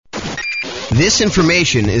This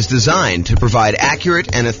information is designed to provide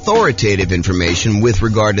accurate and authoritative information with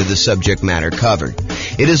regard to the subject matter covered.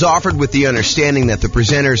 It is offered with the understanding that the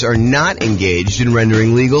presenters are not engaged in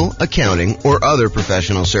rendering legal, accounting, or other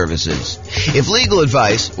professional services. If legal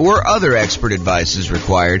advice or other expert advice is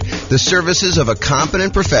required, the services of a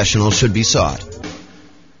competent professional should be sought.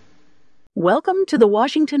 Welcome to the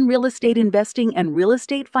Washington Real Estate Investing and Real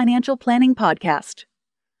Estate Financial Planning Podcast.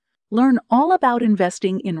 Learn all about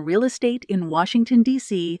investing in real estate in Washington,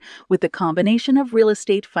 D.C. with the combination of real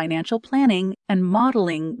estate financial planning and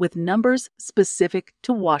modeling with numbers specific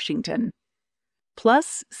to Washington.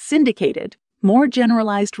 Plus, syndicated, more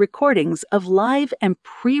generalized recordings of live and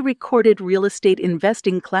pre-recorded real estate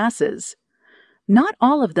investing classes, not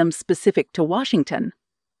all of them specific to Washington.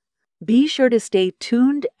 Be sure to stay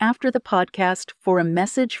tuned after the podcast for a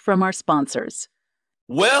message from our sponsors.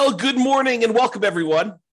 Well, good morning and welcome,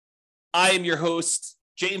 everyone. I am your host,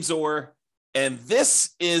 James Orr, and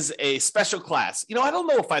this is a special class. I don't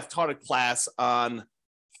know if I've taught a class on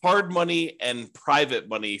hard money and private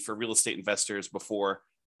money for real estate investors before,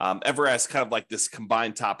 ever as kind of like this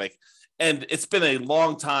combined topic. And it's been a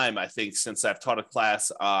long time, I think, since I've taught a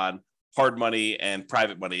class on hard money and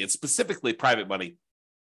private money, and specifically private money.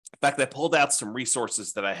 In fact, I pulled out some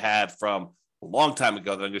resources that I had from a long time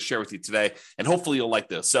ago that I'm going to share with you today, and hopefully you'll like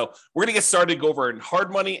this. So we're going to get started, go over in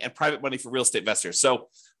hard money and private money for real estate investors. So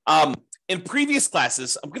in previous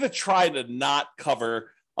classes, I'm going to try to not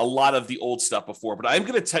cover a lot of the old stuff before, but I'm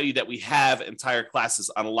going to tell you that we have entire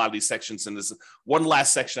classes on a lot of these sections, and there's one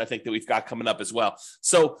last section I think that we've got coming up as well.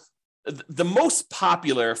 So the most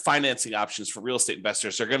popular financing options for real estate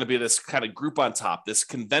investors are going to be this kind of group on top, this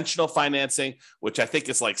conventional financing, which I think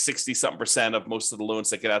is like 60-something% of most of the loans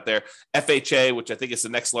that get out there. FHA, which I think is the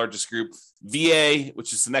next largest group. VA,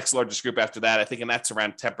 which is the next largest group after that, I think, and that's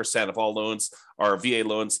around 10% of all loans are VA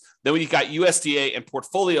loans. Then when you got USDA and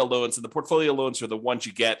portfolio loans, and the portfolio loans are the ones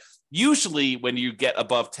you get usually when you get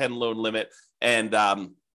above 10 loan limit, and or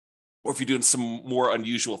if you're doing some more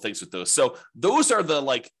unusual things with those. So those are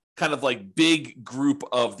the kind of big group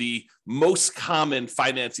of the most common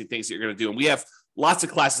financing things that you're going to do. And we have lots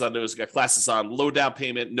of classes on those. We've got classes on low down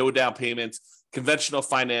payment, no down payment, conventional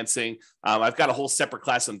financing. I've got a whole separate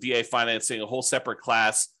class on VA financing, a whole separate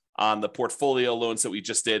class on the portfolio loans that we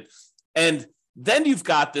just did. And then you've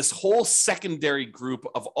got this whole secondary group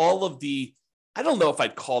of all of the, I don't know if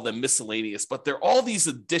I'd call them miscellaneous, but they're all these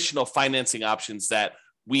additional financing options that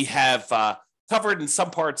we have covered in some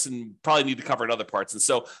parts and probably need to cover in other parts. And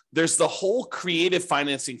so there's the whole creative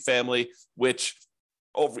financing family, which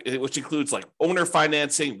includes like owner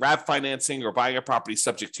financing, wrap financing, or buying a property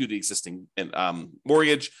subject to the existing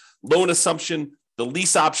mortgage, loan assumption, the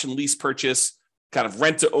lease option, lease purchase, kind of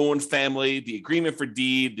rent to own family, the agreement for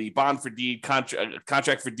deed, the bond for deed,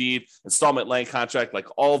 contract for deed, installment land contract, like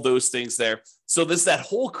all those things there. So there's that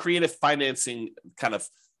whole creative financing kind of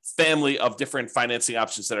family of different financing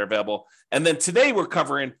options that are available. And then today we're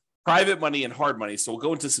covering private money and hard money. So we'll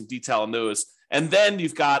go into some detail on those. And then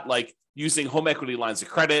you've got using home equity lines of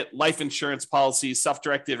credit, life insurance policies,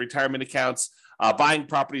 self-directed retirement accounts, buying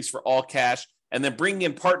properties for all cash, and then bringing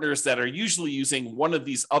in partners that are usually using one of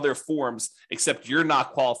these other forms, except you're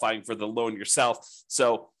not qualifying for the loan yourself.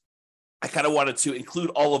 So I kind of wanted to include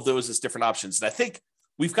all of those as different options. And I think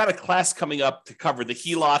we've got a class coming up to cover the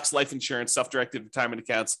HELOCs, life insurance, self-directed retirement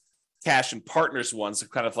accounts, cash, and partners ones,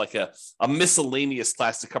 kind of like a miscellaneous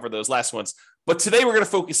class to cover those last ones. But today we're going to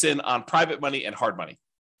focus in on private money and hard money.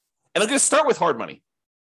 And I'm going to start with hard money.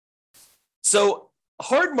 So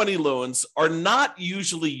hard money loans are not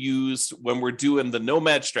usually used when we're doing the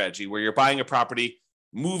nomad strategy, where you're buying a property,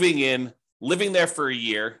 moving in, living there for a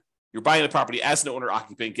year. You're buying the property as an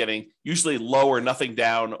owner-occupant, getting usually low or nothing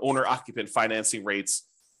down owner-occupant financing rates,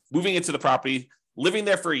 moving into the property, living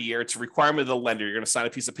there for a year. It's a requirement of the lender. You're going to sign a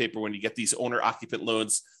piece of paper when you get these owner-occupant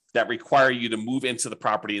loans that require you to move into the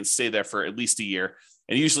property and stay there for at least a year.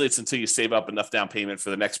 And usually it's until you save up enough down payment for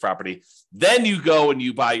the next property. Then you go and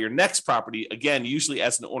you buy your next property, again, usually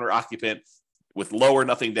as an owner-occupant with low or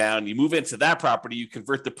nothing down. You move into that property, you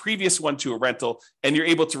convert the previous one to a rental, and you're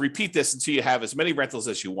able to repeat this until you have as many rentals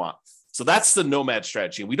as you want. So that's the nomad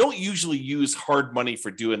strategy. We don't usually use hard money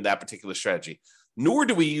for doing that particular strategy, nor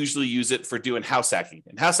do we usually use it for doing house hacking.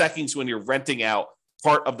 And house hacking is when you're renting out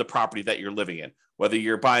part of the property that you're living in, whether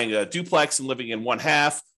you're buying a duplex and living in one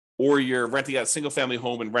half, or you're renting out a single family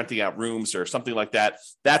home and renting out rooms or something like that.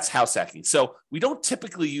 That's house hacking. So we don't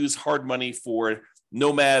typically use hard money for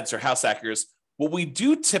nomads or house hackers. What we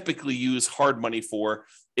do typically use hard money for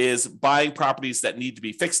is buying properties that need to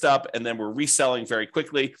be fixed up and then we're reselling very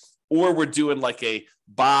quickly, or we're doing like a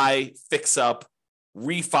buy, fix up,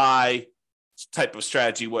 refi, type of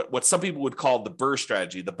strategy, what some people would call the BRRRR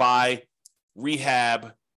strategy, the buy,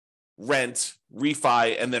 rehab, rent,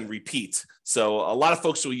 refi, and then repeat. So a lot of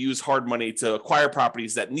folks will use hard money to acquire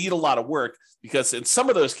properties that need a lot of work, because in some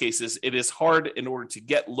of those cases, it is hard in order to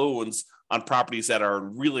get loans on properties that are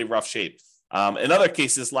in really rough shape. In other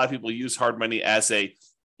cases, a lot of people use hard money as a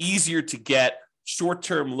easier to get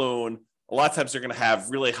short-term loan. A lot of times they're going to have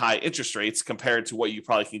really high interest rates compared to what you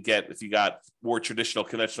probably can get if you got more traditional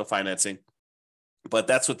conventional financing. But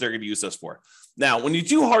that's what they're going to use those for. Now, when you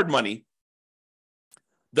do hard money,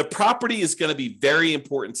 the property is going to be very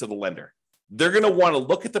important to the lender. They're going to want to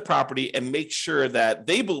look at the property and make sure that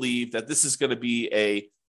they believe that this is going to be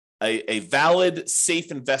a valid, safe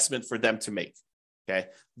investment for them to make. Okay.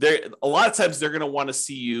 A lot of times they're going to want to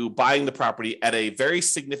see you buying the property at a very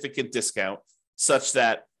significant discount, such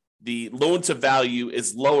that the loan to value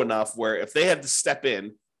is low enough where if they had to step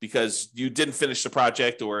in because you didn't finish the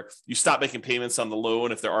project or you stop making payments on the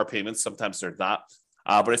loan, if there are payments, sometimes they're not.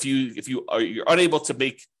 But if you're unable to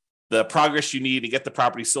make the progress you need to get the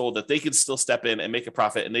property sold, that they can still step in and make a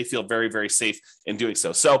profit, and they feel very, very safe in doing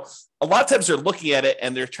so. So a lot of times they're looking at it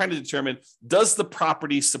and they're trying to determine, does the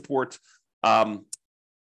property support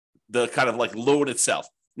the kind of like loan itself?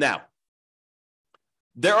 Now,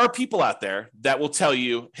 there are people out there that will tell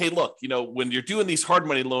you, hey, look, when you're doing these hard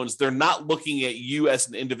money loans, they're not looking at you as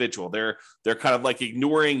an individual. They're kind of like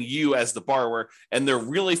ignoring you as the borrower, and they're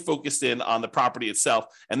really focused in on the property itself.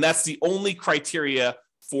 And that's the only criteria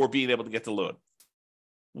for being able to get the loan.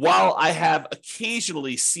 While I have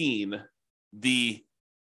occasionally seen the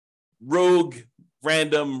rogue,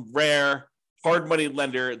 random, rare, hard money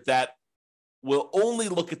lender that will only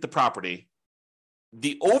look at the property,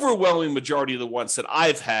 the overwhelming majority of the ones that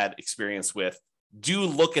I've had experience with do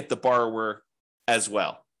look at the borrower as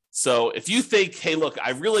well. So if you think, hey, look,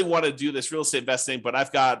 I really want to do this real estate investing, but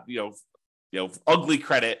I've got, ugly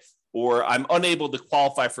credit, or I'm unable to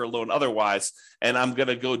qualify for a loan otherwise, and I'm going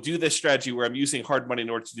to go do this strategy where I'm using hard money in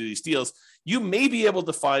order to do these deals, you may be able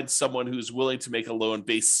to find someone who's willing to make a loan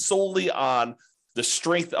based solely on the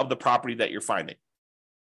strength of the property that you're finding.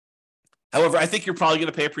 However, I think you're probably going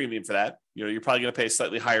to pay a premium for that. You're probably going to pay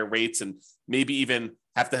slightly higher rates and maybe even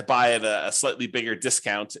have to buy at a slightly bigger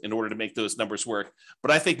discount in order to make those numbers work.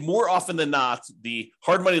 But I think more often than not, the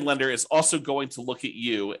hard money lender is also going to look at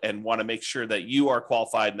you and want to make sure that you are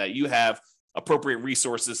qualified and that you have appropriate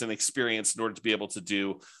resources and experience in order to be able to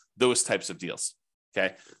do those types of deals.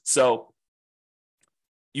 Okay. So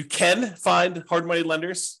you can find hard money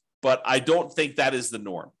lenders, but I don't think that is the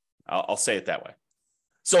norm. I'll say it that way.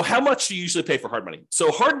 So how much do you usually pay for hard money?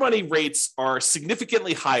 So hard money rates are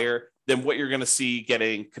significantly higher than what you're going to see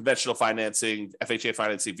getting conventional financing, FHA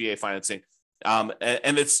financing, VA financing.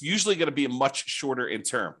 And it's usually going to be much shorter in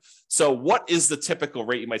term. So what is the typical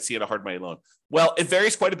rate you might see in a hard money loan? Well, it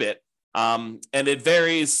varies quite a bit. And it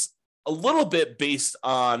varies a little bit based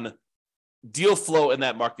on deal flow in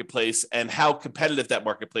that marketplace and how competitive that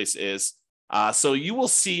marketplace is. So you will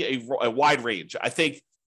see a wide range. I think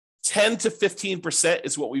 10 to 15%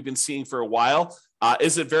 is what we've been seeing for a while.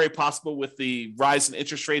 Is it very possible with the rise in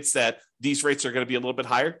interest rates that these rates are going to be a little bit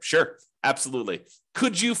higher? Sure, absolutely.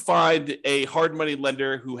 Could you find a hard money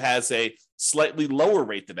lender who has a slightly lower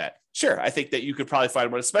rate than that? Sure, I think that you could probably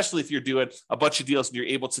find one, especially if you're doing a bunch of deals and you're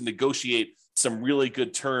able to negotiate some really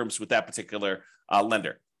good terms with that particular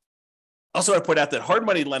lender. Also, I point out that hard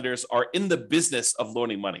money lenders are in the business of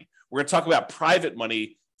loaning money. We're going to talk about private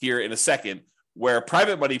money here in a second, where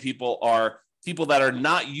private money people are people that are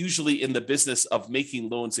not usually in the business of making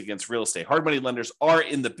loans against real estate. Hard money lenders are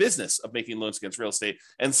in the business of making loans against real estate,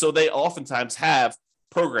 and so they oftentimes have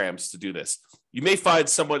programs to do this. You may find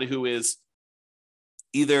someone who is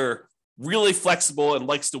either really flexible and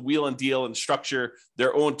likes to wheel and deal and structure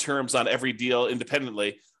their own terms on every deal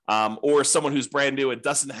independently, or someone who's brand new and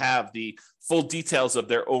doesn't have the full details of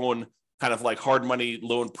their own kind of like hard money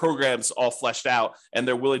loan programs all fleshed out, and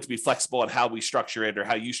they're willing to be flexible on how we structure it or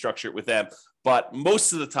how you structure it with them. But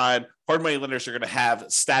most of the time, hard money lenders are going to have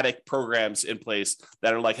static programs in place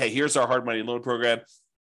that are like, hey, here's our hard money loan program.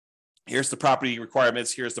 Here's the property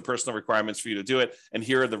requirements. Here's the personal requirements for you to do it. And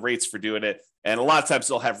here are the rates for doing it. And a lot of times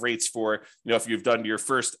they'll have rates for, if you've done your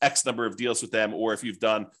first X number of deals with them, or if you've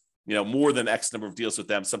done, more than X number of deals with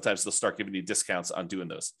them, sometimes they'll start giving you discounts on doing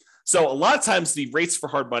those. So a lot of times the rates for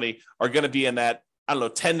hard money are going to be in that, 10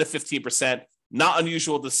 to 15%. Not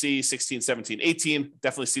unusual to see 16, 17, 18.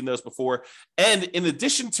 Definitely seen those before. And in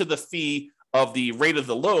addition to the fee of the rate of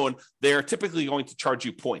the loan, they're typically going to charge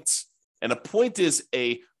you points. And a point is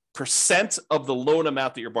a percent of the loan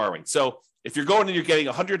amount that you're borrowing. So if you're going and you're getting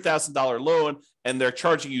 $100,000 loan and they're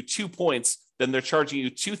charging you 2 points, then they're charging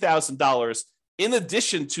you $2,000 in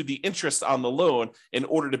addition to the interest on the loan in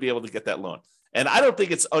order to be able to get that loan. And I don't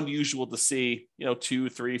think it's unusual to see, 2,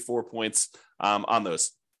 3, 4 points on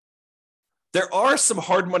those. There are some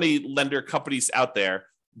hard money lender companies out there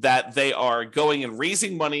that they are going and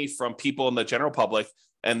raising money from people in the general public,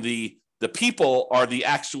 and the people are the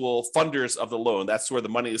actual funders of the loan. That's where the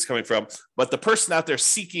money is coming from. But the person out there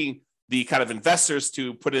seeking the kind of investors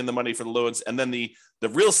to put in the money for the loans, and then the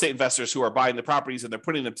real estate investors who are buying the properties and they're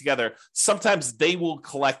putting them together, sometimes they will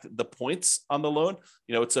collect the points on the loan.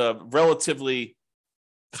 It's a relatively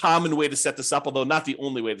common way to set this up, although not the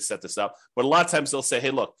only way to set this up. But a lot of times they'll say,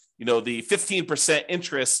 hey, look, the 15%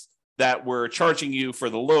 interest that we're charging you for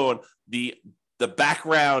the loan, the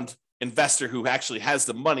background investor who actually has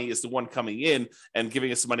the money is the one coming in and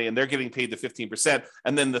giving us the money, and they're getting paid the 15%.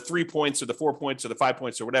 And then the 3 points or the 4 points or the 5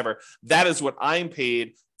 points or whatever, that is what I'm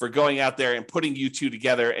paid for going out there and putting you two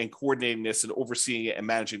together and coordinating this and overseeing it and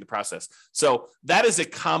managing the process. So that is a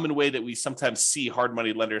common way that we sometimes see hard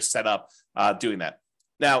money lenders set up doing that.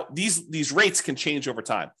 Now, these rates can change over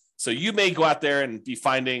time. So you may go out there and be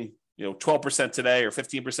finding 12% today or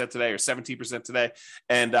 15% today or 17% today.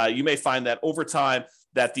 And you may find that over time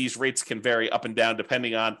that these rates can vary up and down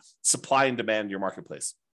depending on supply and demand in your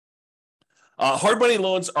marketplace. Hard money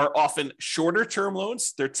loans are often shorter term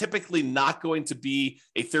loans. They're typically not going to be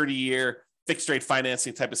a 30-year fixed rate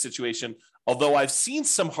financing type of situation. Although I've seen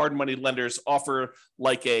some hard money lenders offer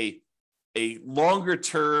like a longer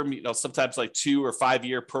term, sometimes like 2 or 5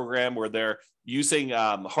 year program where they're using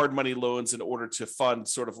hard money loans in order to fund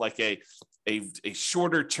sort of like a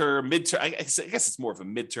shorter term, midterm, I guess it's more of a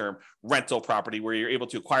midterm rental property where you're able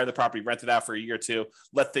to acquire the property, rent it out for a year or two,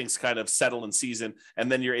 let things kind of settle and season,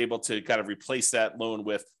 and then you're able to kind of replace that loan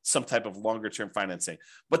with some type of longer term financing.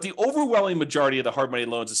 But the overwhelming majority of the hard money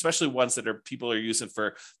loans, especially ones that people are using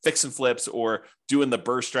for fix and flips or doing the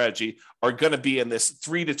BRRRR strategy, are going to be in this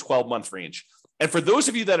 3 to 12 month range. And for those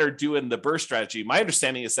of you that are doing the BRRRR strategy, my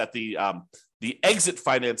understanding is that the exit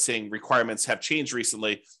financing requirements have changed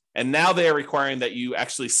recently. And now they are requiring that you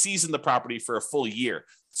actually season the property for a full year.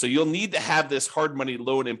 So you'll need to have this hard money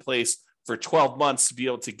loan in place for 12 months to be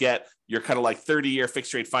able to get your kind of like 30-year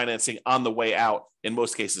fixed rate financing on the way out in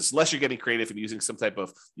most cases, unless you're getting creative and using some type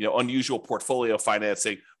of unusual portfolio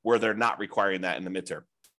financing where they're not requiring that in the midterm.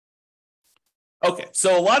 Okay,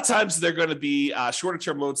 so a lot of times they're going to be shorter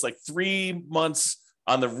term loans, like 3 months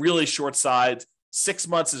on the really short side. 6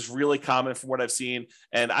 months is really common from what I've seen,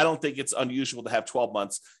 and I don't think it's unusual to have 12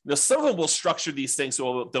 months. Some of them will structure these things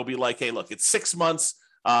so they'll be like, hey, look, it's 6 months.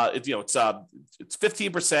 It's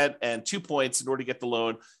 15% and 2 points in order to get the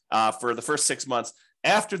loan for the first 6 months.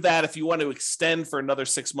 After that, if you want to extend for another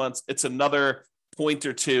 6 months, it's another point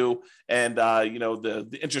or two, and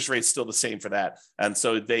the interest rate's still the same for that. And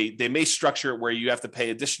so they may structure it where you have to pay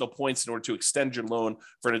additional points in order to extend your loan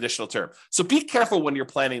for an additional term. So be careful when you're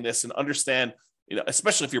planning this and understand,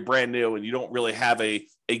 especially if you're brand new and you don't really have a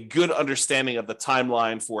good understanding of the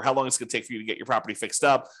timeline for how long it's going to take for you to get your property fixed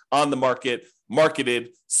up, on the market, marketed,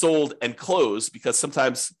 sold, and closed, because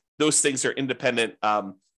sometimes those things are independent,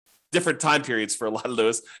 different time periods for a lot of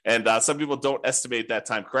those. And some people don't estimate that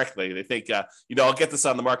time correctly. They think, I'll get this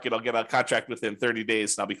on the market, I'll get a contract within 30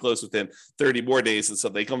 days, and I'll be closed within 30 more days. And so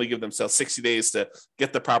they can only give themselves 60 days to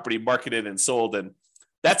get the property marketed and sold. And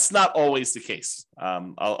that's not always the case.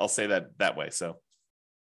 I'll say that way. So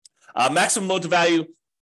maximum loan to value,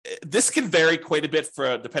 this can vary quite a bit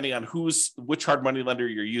depending on which hard money lender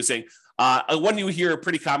you're using. One you hear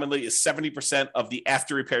pretty commonly is 70% of the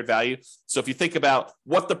after repaired value. So if you think about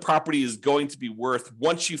what the property is going to be worth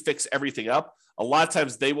once you fix everything up, a lot of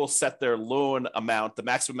times they will set their loan amount, the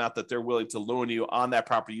maximum amount that they're willing to loan you on that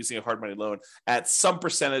property using a hard money loan, at some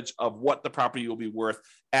percentage of what the property will be worth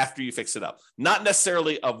after you fix it up. Not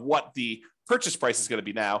necessarily of what the purchase price is going to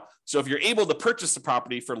be now. So if you're able to purchase the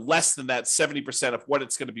property for less than that 70% of what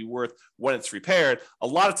it's going to be worth when it's repaired, a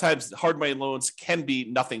lot of times hard money loans can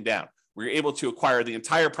be nothing down, where you're able to acquire the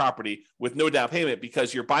entire property with no down payment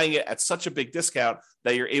because you're buying it at such a big discount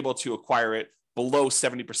that you're able to acquire it below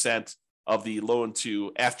 70% of the loan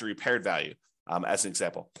to after repaired value, as an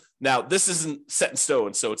example. Now, this isn't set in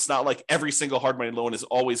stone, so it's not like every single hard money loan is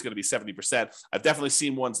always going to be 70%. I've definitely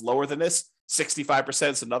seen ones lower than this. 65%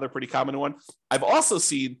 is another pretty common one. I've also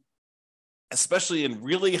seen, especially in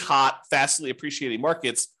really hot, fastly appreciating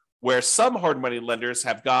markets, where some hard money lenders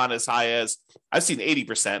have gone as high as, I've seen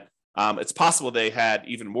 80%. It's possible they had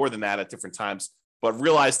even more than that at different times, but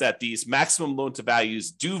realize that these maximum loan to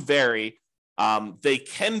values do vary. They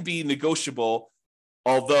can be negotiable,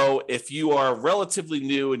 although if you are relatively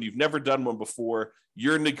new and you've never done one before,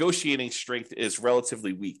 your negotiating strength is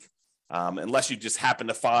relatively weak. unless you just happen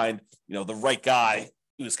to find, the right guy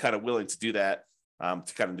who's kind of willing to do that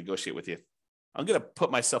to kind of negotiate with you. I'm going to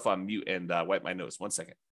put myself on mute and wipe my nose. 1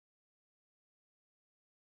 second.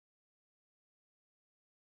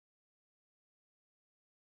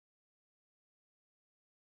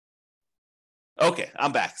 Okay,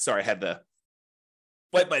 I'm back. Sorry, I had to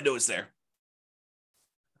wipe my nose there.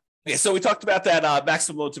 Okay, so we talked about that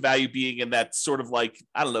maximum loan to value being in that sort of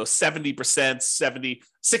 70%,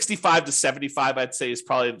 65 to 75, I'd say is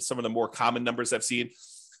probably some of the more common numbers I've seen.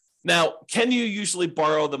 Now, can you usually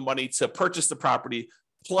borrow the money to purchase the property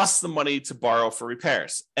plus the money to borrow for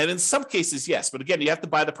repairs? And in some cases, yes. But again, you have to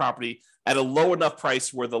buy the property at a low enough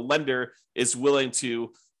price where the lender is willing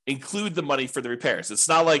to include the money for the repairs. It's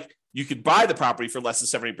not like you could buy the property for less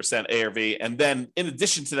than 70% ARV, and then in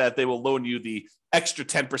addition to that, they will loan you the extra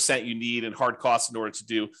 10% you need in hard costs in order to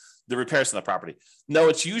do the repairs on the property. No,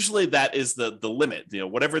 it's usually that is the limit.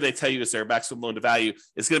 Whatever they tell you is their maximum loan to value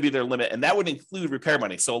is going to be their limit, and that would include repair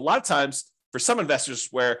money. So a lot of times for some investors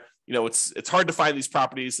where it's hard to find these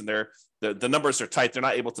properties and the numbers are tight, they're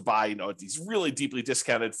not able to buy these really deeply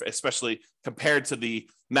discounted, especially compared to the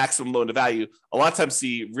maximum loan to value. A lot of times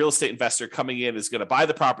the real estate investor coming in is going to buy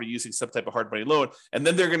the property using some type of hard money loan, and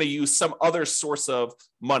then they're going to use some other source of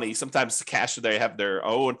money, sometimes the cash that they have their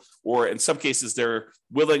own, or in some cases they're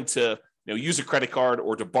willing to use a credit card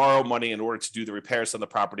or to borrow money in order to do the repairs on the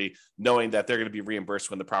property, knowing that they're going to be reimbursed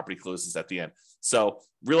when the property closes at the end. So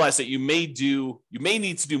realize that you may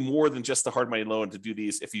need to do more than just the hard money loan to do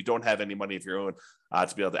these if you don't have any money of your own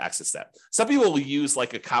to be able to access that. Some people will use a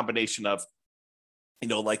combination of,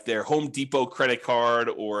 their Home Depot credit card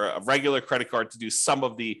or a regular credit card to do some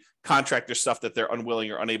of the contractor stuff that they're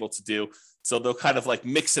unwilling or unable to do. So they'll kind of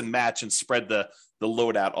mix and match and spread the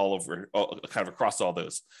load out all over, kind of across all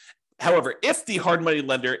those. However, if the hard money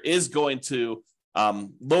lender is going to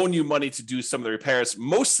loan you money to do some of the repairs,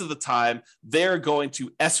 most of the time they're going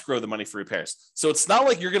to escrow the money for repairs. So it's not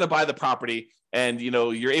like you're going to buy the property and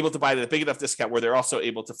you're able to buy it at a big enough discount where they're also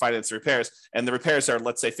able to finance the repairs, and the repairs are,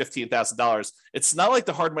 let's say, $15,000. It's not like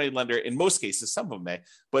the hard money lender, in most cases, some of them may,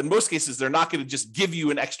 but in most cases they're not going to just give you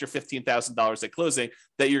an extra $15,000 at closing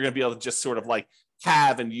that you're going to be able to just sort of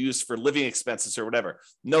have and use for living expenses or whatever.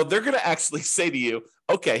 No, they're going to actually say to you,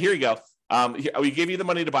 okay, here you go. We gave you the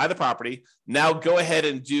money to buy the property. Now go ahead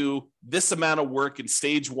and do this amount of work in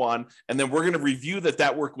stage one, and then we're going to review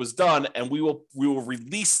that work was done, and we will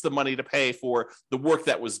release the money to pay for the work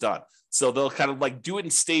that was done. So they'll kind of do it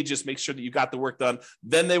in stages, make sure that you got the work done.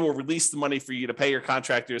 Then they will release the money for you to pay your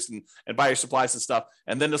contractors and buy your supplies and stuff.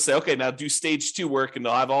 And then they'll say, okay, now do stage 2 work, and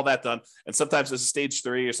they'll have all that done. And sometimes there's a stage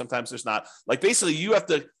 3, or sometimes there's not. Basically you have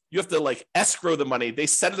to escrow the money. They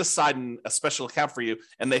set it aside in a special account for you,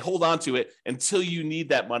 and they hold on to it until you need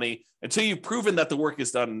that money, until you've proven that the work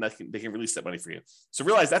is done, and they can release that money for you. So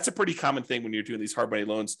realize that's a pretty common thing when you're doing these hard money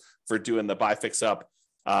loans for doing the buy, fix up,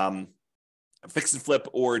 fix and flip,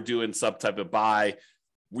 or doing some type of buy,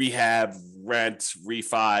 rehab, rent,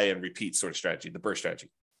 refi, and repeat sort of strategy, the BRRRR strategy.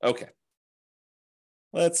 Okay.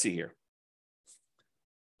 Let's see here.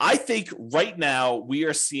 I think right now we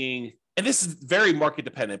are seeing, and this is very market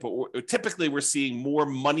dependent, but typically we're seeing more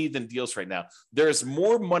money than deals right now. There's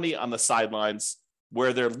more money on the sidelines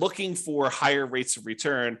where they're looking for higher rates of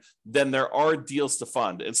return than there are deals to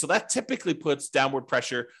fund. And so that typically puts downward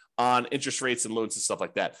pressure on interest rates and loans and stuff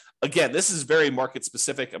like that. Again, this is very market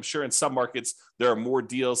specific. I'm sure in some markets there are more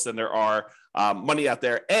deals than there are money out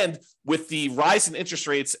there. And with the rise in interest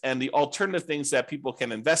rates and the alternative things that people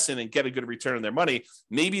can invest in and get a good return on their money,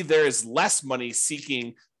 maybe there is less money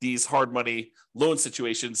seeking these hard money loan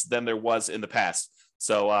situations than there was in the past.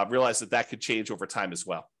 So realize that could change over time as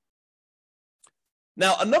well.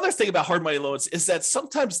 Now, another thing about hard money loans is that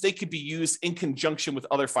sometimes they could be used in conjunction with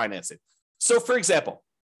other financing. So for example,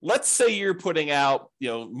 let's say you're putting out,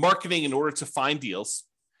 marketing in order to find deals,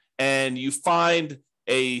 and you find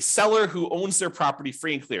a seller who owns their property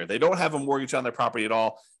free and clear. They don't have a mortgage on their property at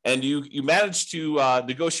all. And you manage to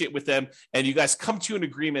negotiate with them, and you guys come to an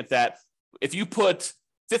agreement that if you put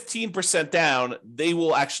 15% down, they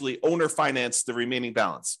will actually owner finance the remaining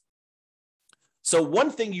balance. So one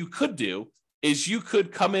thing you could do is you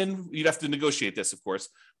could come in, you'd have to negotiate this, of course,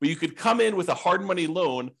 but you could come in with a hard money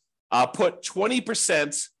loan, put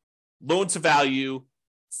 20% loan to value,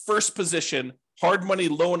 first position, hard money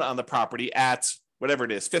loan on the property at whatever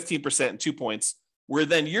it is, 15% and 2 points, where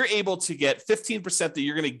then you're able to get 15% that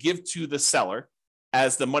you're going to give to the seller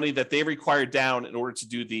as the money that they require down in order to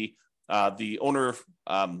do the owner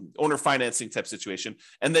financing type situation.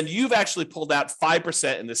 And then you've actually pulled out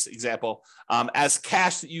 5% in this example as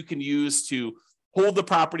cash that you can use to hold the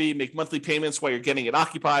property, make monthly payments while you're getting it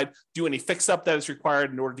occupied, do any fix up that is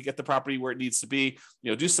required in order to get the property where it needs to be,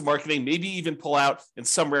 do some marketing, maybe even pull out, in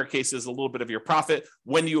some rare cases, a little bit of your profit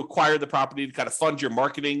when you acquire the property to kind of fund your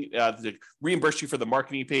marketing, to reimburse you for the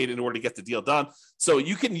marketing you paid in order to get the deal done. So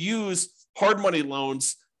you can use hard money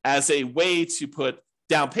loans as a way to put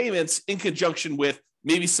down payments in conjunction with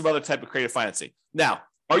maybe some other type of creative financing. Now,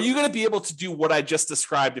 are you going to be able to do what I just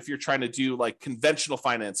described if you're trying to do like conventional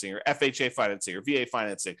financing or FHA financing or VA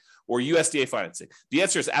financing or USDA financing? The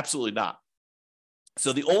answer is absolutely not.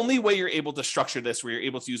 So the only way you're able to structure this, where you're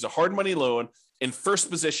able to use a hard money loan in first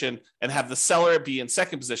position and have the seller be in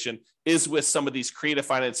second position, is with some of these creative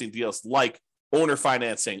financing deals like owner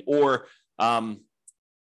financing, or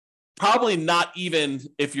probably not even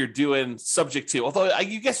if you're doing subject to, although I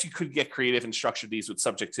guess you could get creative and structure these with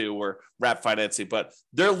subject to or wrap financing, but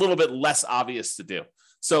they're a little bit less obvious to do.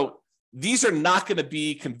 So these are not going to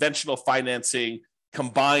be conventional financing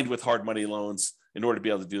combined with hard money loans in order to be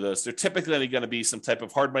able to do those. They're typically going to be some type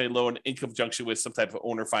of hard money loan in conjunction with some type of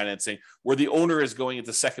owner financing, where the owner is going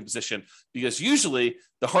into second position, because usually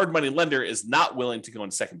the hard money lender is not willing to go in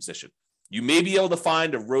second position. You may be able to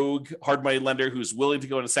find a rogue hard money lender who's willing to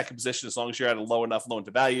go into second position as long as you're at a low enough loan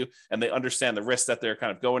to value and they understand the risk that they're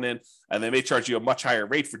kind of going in, and they may charge you a much higher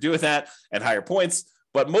rate for doing that and higher points.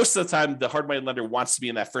 But most of the time, the hard money lender wants to be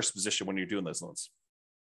in that first position when you're doing those loans.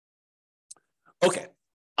 Okay,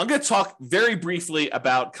 I'm going to talk very briefly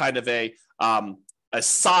about kind of a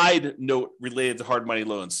side note related to hard money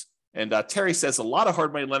loans. And Terry says a lot of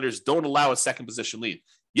hard money lenders don't allow a second position lead.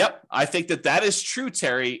 Yep, I think that is true,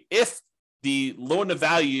 Terry. If the loan to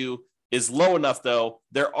value is low enough, though,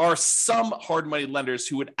 there are some hard money lenders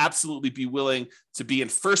who would absolutely be willing to be in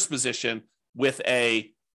first position with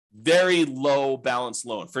a very low balance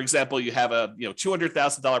loan. For example, you have a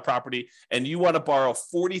 $200,000 property and you want to borrow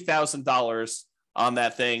 $40,000 on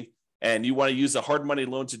that thing, and you want to use a hard money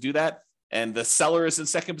loan to do that, and the seller is in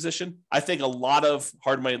second position. I think a lot of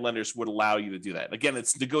hard money lenders would allow you to do that. Again,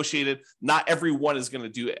 it's negotiated. Not everyone is going to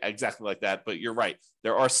do exactly like that, but you're right.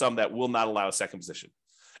 There are some that will not allow a second position,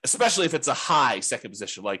 especially if it's a high second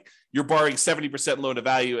position. Like you're borrowing 70% loan to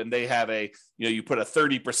value and they have you put a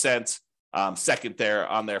 30% second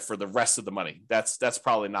on there for the rest of the money. That's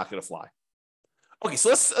probably not going to fly. Okay, so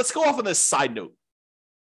let's go off on this side note.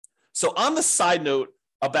 So on the side note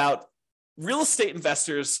about real estate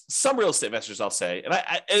investors, some real estate investors, I'll say, and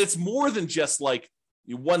it's more than just like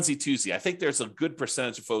onesie twosie. I think there's a good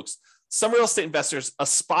percentage of folks, some real estate investors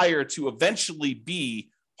aspire to eventually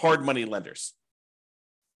be hard money lenders.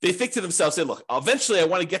 They think to themselves, say, look, eventually I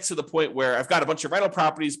want to get to the point where I've got a bunch of rental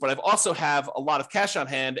properties, but I've also have a lot of cash on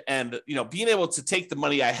hand, and being able to take the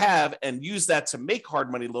money I have and use that to make hard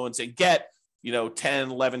money loans and get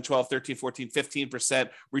 10, 11, 12, 13, 14, 15%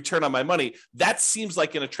 return on my money. That seems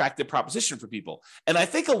like an attractive proposition for people. And I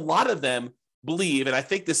think a lot of them believe, and I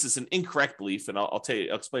think this is an incorrect belief, and I'll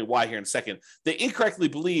explain why here in a second. They incorrectly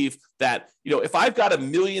believe that, if I've got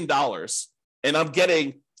 $1 million and I'm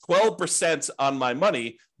getting 12% on my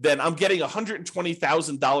money, then I'm getting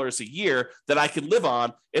 $120,000 a year that I can live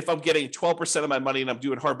on if I'm getting 12% of my money and I'm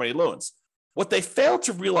doing hard money loans. What they fail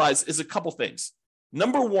to realize is a couple things.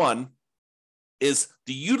 Number one is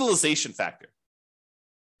the utilization factor.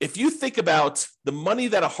 If you think about the money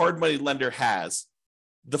that a hard money lender has,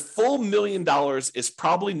 the full $1 million is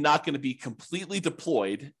probably not going to be completely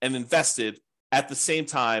deployed and invested at the same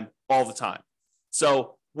time all the time.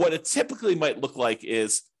 So what it typically might look like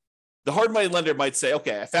is the hard money lender might say,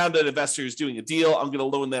 okay, I found an investor who's doing a deal. I'm going to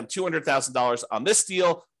loan them $200,000 on this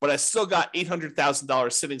deal, but I still got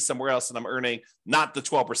 $800,000 sitting somewhere else and I'm earning not the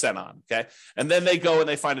 12% on, okay? And then they go and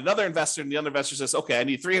they find another investor, and the other investor says, okay, I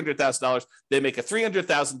need $300,000. They make a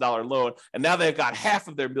 $300,000 loan, and now they've got half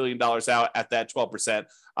of their $1 million out at that 12%.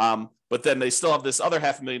 But then they still have this other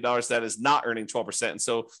 $500,000 that is not earning 12%. And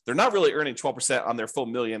so they're not really earning 12% on their full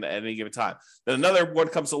 $1 million at any given time. Then another one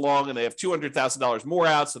comes along and they have $200,000 more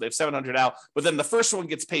out. So they have $700,000 out, but then the first one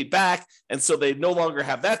gets paid back. And so they no longer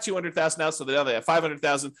have that $200,000 out. So now they have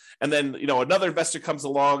 $500,000. And then, another investor comes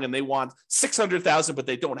along and they want $600,000, but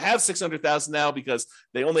they don't have $600,000 now because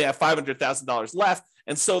they only have $500,000 left.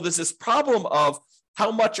 And so there's this problem of, how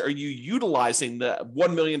much are you utilizing the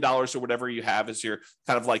 $1 million or whatever you have as your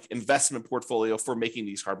kind of like investment portfolio for making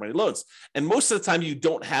these hard money loans? And most of the time you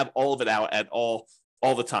don't have all of it out at all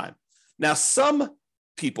the time. Now, some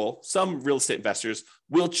people, some real estate investors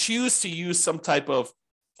will choose to use some type of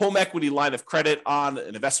home equity line of credit on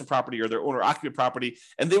an investment property or their owner occupied property,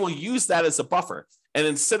 and they will use that as a buffer. And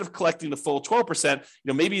instead of collecting the full 12%,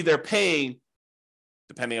 maybe they're paying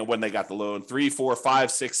depending on when they got the loan, 3, 4,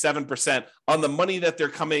 5, 6, 7% on the money that they're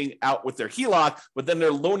coming out with their HELOC, but then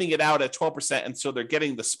they're loaning it out at 12%. And so they're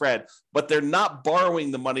getting the spread, but they're not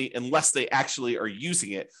borrowing the money unless they actually are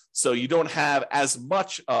using it. So you don't have as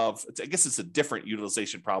much of, I guess it's a different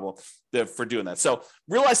utilization problem for doing that. So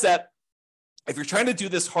realize that if you're trying to do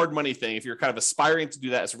this hard money thing, if you're kind of aspiring to do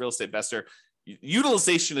that as a real estate investor,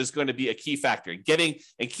 utilization is going to be a key factor. Getting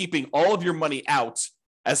and keeping all of your money out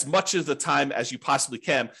as much of the time as you possibly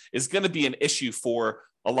can is going to be an issue for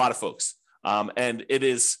a lot of folks. And it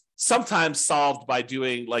is sometimes solved by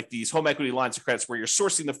doing like these home equity lines of credits where you're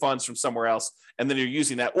sourcing the funds from somewhere else and then you're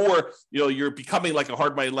using that, or you're becoming like a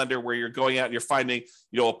hard money lender where you're going out and you're finding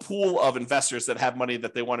a pool of investors that have money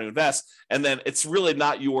that they want to invest, and then it's really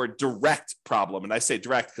not your direct problem. And I say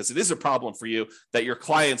direct because it is a problem for you that your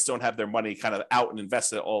clients don't have their money kind of out and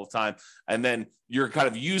invested all the time, and then you're kind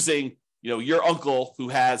of using your uncle who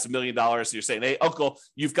has $1 million. You're saying, hey, uncle,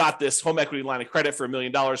 you've got this home equity line of credit for $1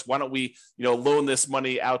 million. Why don't we, loan this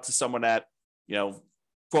money out to someone at,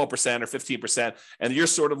 12% or 15%. And you're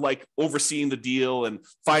sort of like overseeing the deal and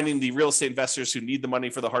finding the real estate investors who need the money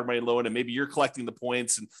for the hard money loan. And maybe you're collecting the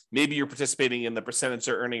points and maybe you're participating in the percentage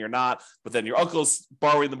they're earning or not. But then your uncle's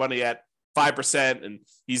borrowing the money at 5% and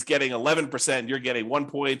he's getting 11% and you're getting 1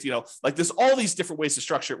 point, like there's all these different ways to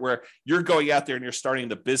structure it where you're going out there and you're starting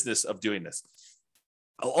the business of doing this.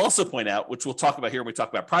 I'll also point out, which we'll talk about here when we talk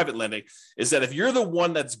about private lending, is that if you're the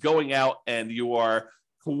one that's going out and you are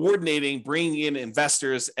coordinating, bringing in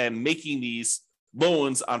investors and making these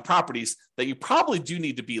loans on properties, that you probably do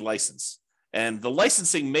need to be licensed. And the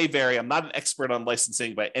licensing may vary. I'm not an expert on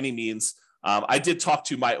licensing by any means. I did talk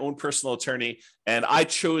to my own personal attorney, and I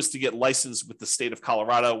chose to get licensed with the state of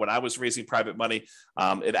Colorado when I was raising private money.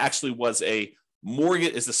 It actually was a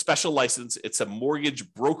mortgage, is a special license. It's a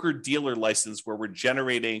mortgage broker dealer license where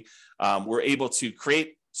we're able to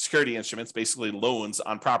create security instruments, basically loans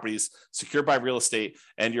on properties secured by real estate,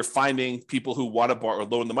 and you're finding people who want to borrow or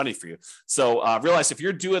loan the money for you. So realize if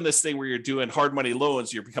you're doing this thing where you're doing hard money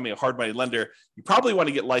loans, you're becoming a hard money lender, you probably want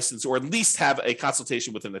to get licensed or at least have a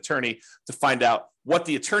consultation with an attorney to find out what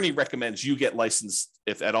the attorney recommends you get licensed,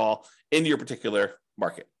 if at all, in your particular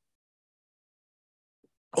market.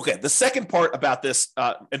 Okay, the second part about this,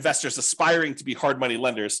 investors aspiring to be hard money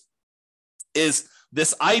lenders, is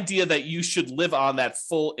this idea that you should live on that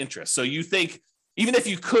full interest. So you think, even if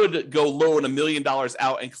you could go loan $1 million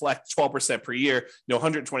out and collect 12% per year,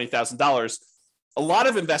 $120,000, a lot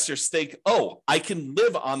of investors think, oh, I can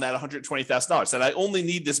live on that $120,000 and I only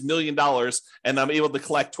need this $1 million and I'm able to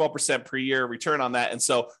collect 12% per year return on that. And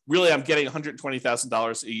so really I'm getting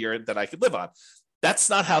 $120,000 a year that I could live on. That's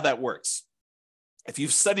not how that works. If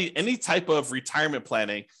you've studied any type of retirement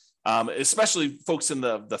planning, especially folks in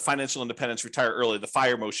the financial independence, retire early, the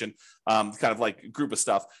FIRE motion, kind of like group of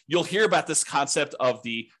stuff, you'll hear about this concept of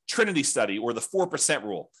the Trinity study or the 4%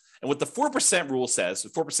 rule. And what the 4% rule says, the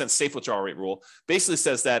 4% safe withdrawal rate rule, basically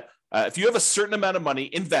says that if you have a certain amount of money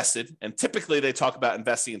invested, and typically they talk about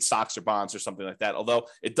investing in stocks or bonds or something like that, although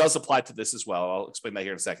it does apply to this as well. I'll explain that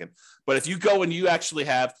here in a second. But if you go and you actually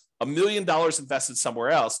have $1 million invested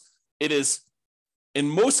somewhere else, it is, in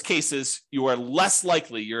most cases, you are less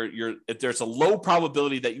likely, there's a low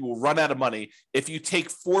probability that you will run out of money if you take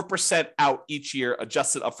 4% out each year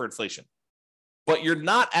adjusted up for inflation. But you're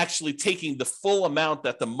not actually taking the full amount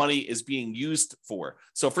that the money is being used for.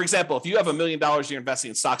 So for example, if you have $1 million you're investing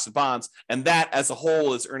in stocks and bonds, and that as a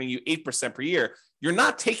whole is earning you 8% per year, you're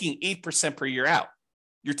not taking 8% per year out.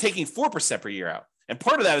 You're taking 4% per year out. And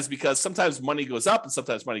part of that is because sometimes money goes up and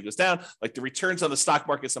sometimes money goes down. Like the returns on the stock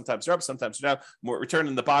market, sometimes are up, sometimes are down. More return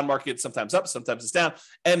in the bond market, sometimes up, sometimes it's down.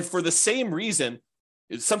 And for the same reason,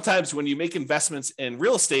 sometimes when you make investments in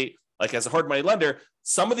real estate, like as a hard money lender,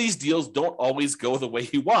 some of these deals don't always go the way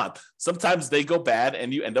you want. Sometimes they go bad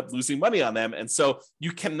and you end up losing money on them. And so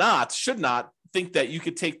you should not think that you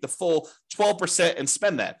could take the full 12% and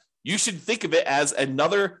spend that. You should think of it as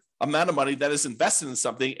another amount of money that is invested in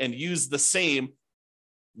something and use the same,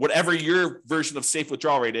 whatever your version of safe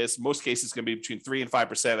withdrawal rate is. Most cases it's going to be between 3 and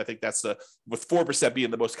 5%. I think that's with 4% being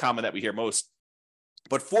the most common that we hear most.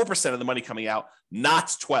 But 4% of the money coming out,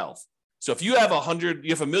 not 12. So if you have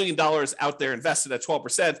 $1 million out there invested at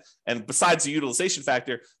 12%, and besides the utilization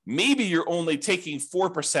factor, maybe you're only taking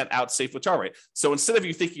 4% out safe withdrawal rate. So instead of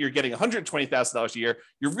you thinking you're getting $120,000 a year,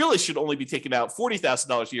 you really should only be taking out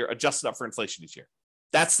 $40,000 a year adjusted up for inflation each year.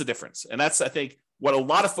 That's the difference. And that's, I think, what a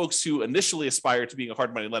lot of folks who initially aspire to being a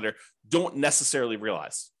hard money lender don't necessarily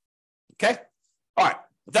realize. Okay. All right.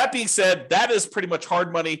 With that being said, that is pretty much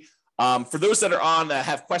hard money. For those that are on that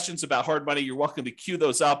have questions about hard money, you're welcome to queue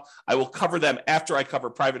those up. I will cover them after I cover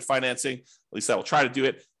private financing. At least I will try to do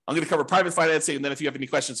it. I'm going to cover private financing, and then if you have any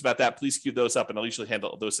questions about that, please queue those up, and I'll usually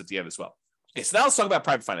handle those at the end as well. Okay, so now let's talk about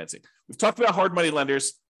private financing. We've talked about hard money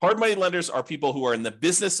lenders. Hard money lenders are people who are in the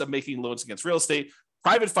business of making loans against real estate.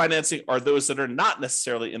 Private financing are those that are not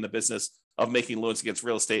necessarily in the business of making loans against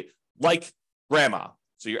real estate, like grandma.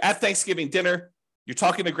 So you're at Thanksgiving dinner, you're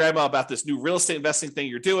talking to grandma about this new real estate investing thing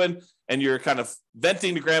you're doing, and you're kind of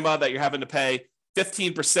venting to grandma that you're having to pay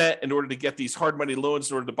 15% in order to get these hard money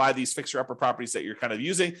loans in order to buy these fixer-upper properties that you're kind of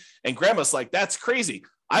using. And grandma's like, that's crazy.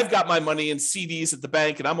 I've got my money in CDs at the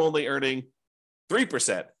bank and I'm only earning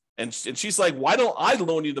 3%. And she's like, why don't I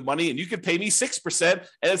loan you the money and you can pay me 6%? And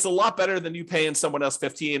it's a lot better than you paying someone else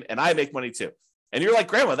 15 and I make money too. And you're like,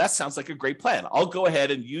 grandma, that sounds like a great plan. I'll go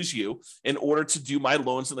ahead and use you in order to do my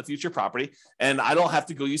loans in the future property. And I don't have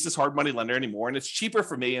to go use this hard money lender anymore. And it's cheaper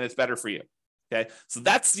for me and it's better for you. Okay. So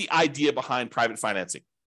that's the idea behind private financing.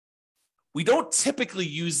 We don't typically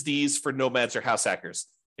use these for nomads or house hackers.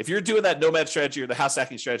 If you're doing that nomad strategy or the house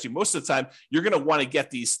hacking strategy, most of the time, you're going to want to get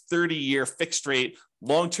these 30-year fixed rate,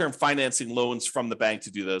 long-term financing loans from the bank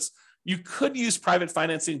to do this. You could use private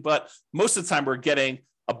financing, but most of the time we're getting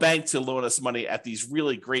a bank to loan us money at these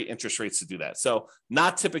really great interest rates to do that. So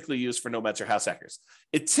not typically used for nomads or house hackers.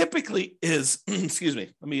 It typically is, excuse me,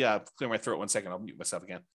 let me clear my throat 1 second. I'll mute myself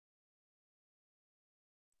again.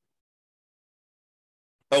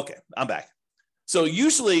 Okay, I'm back. So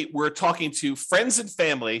usually we're talking to friends and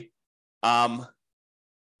family and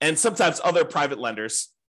sometimes other private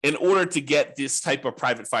lenders in order to get this type of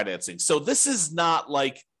private financing. So this is not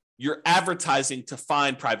like you're advertising to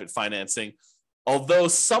find private financing, although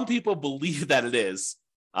some people believe that it is.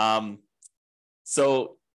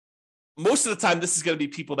 So most of the time, this is going to be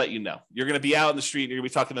people that you know. You're going to be out in the street, and you're going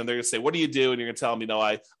to be talking to them. They're going to say, what do you do? And you're going to tell them,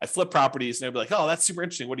 I flip properties. And they'll be like, oh, that's super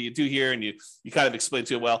interesting. What do you do here? And you kind of explain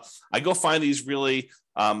to them, well, I go find these really,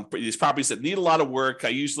 these properties that need a lot of work. I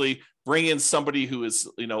usually bring in somebody who is,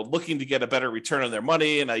 looking to get a better return on their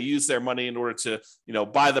money. And I use their money in order to,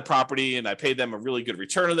 buy the property, and I pay them a really good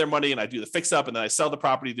return on their money. And I do the fix up, and then I sell the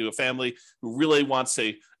property to a family who really wants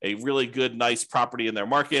a really good, nice property in their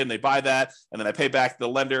market. And they buy that. And then I pay back the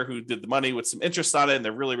lender who did the money with some interest on it. And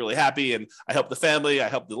they're really, really happy. And I help the family, I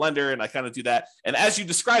help the lender, and I kind of do that. And as you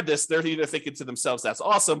describe this, they're either thinking to themselves, that's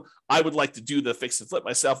awesome. I would like to do the fix and flip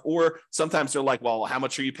myself. Or sometimes they're like, well, how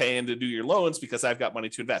much are you paying to do your loans? Because I've got money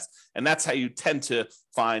to invest. And that's how you tend to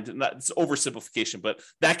find, it's oversimplification, but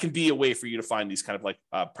that can be a way for you to find these kind of like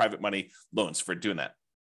private money loans for doing that.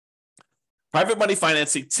 Private money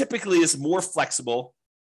financing typically is more flexible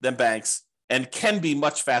than banks and can be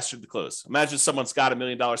much faster to close. Imagine someone's got $1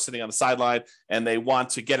 million sitting on the sideline and they want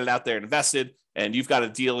to get it out there and invested, and you've got a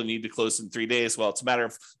deal and you need to close in 3 days. Well, it's a matter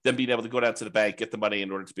of them being able to go down to the bank, get the money in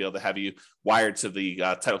order to be able to have you wired to the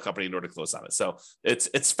title company in order to close on it. So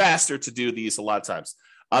it's faster to do these a lot of times.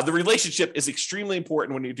 The relationship is extremely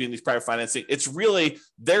important when you're doing these private financing. It's really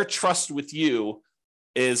their trust with you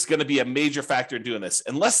is going to be a major factor in doing this.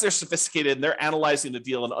 Unless they're sophisticated and they're analyzing the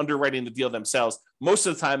deal and underwriting the deal themselves, most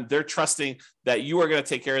of the time they're trusting that you are going to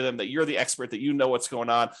take care of them, that you're the expert, that you know what's going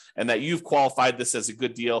on, and that you've qualified this as a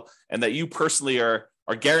good deal, and that you personally are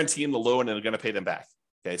guaranteeing the loan and are going to pay them back.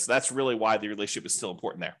 Okay, so that's really why the relationship is still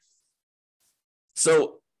important there.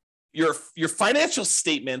 So your financial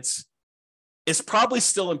statements is probably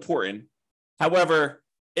still important. However,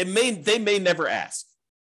 they may never ask.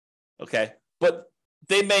 Okay, but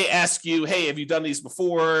they may ask you, hey, have you done these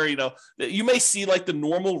before? You may see like the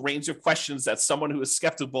normal range of questions that someone who is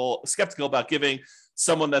skeptical about giving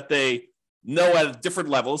someone that they know at different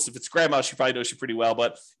levels. If it's grandma, she probably knows you pretty well,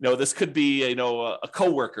 but this could be, a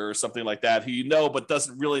coworker or something like that who but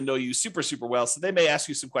doesn't really know you super, super well. So they may ask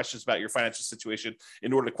you some questions about your financial situation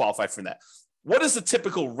in order to qualify for that. What is the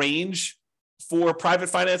typical range for private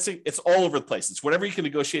financing? It's all over the place. It's whatever you can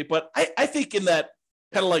negotiate, but I think in that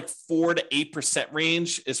kind of like 4 to 8%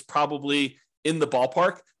 range is probably in the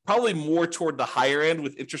ballpark, probably more toward the higher end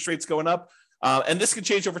with interest rates going up. And this can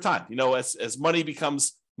change over time. As money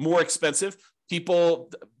becomes more expensive,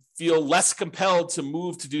 people feel less compelled to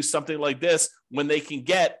move to do something like this when they can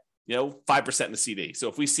get 5% in the CD. So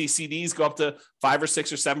if we see CDs go up to 5 or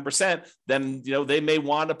 6 or 7%, then, they may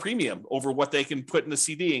want a premium over what they can put in the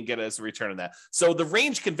CD and get as a return on that. So the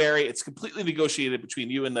range can vary. It's completely negotiated between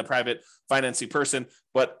you and the private financing person.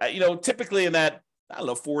 But, typically in that,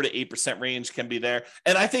 4 to 8% range can be there.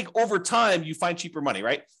 And I think over time you find cheaper money,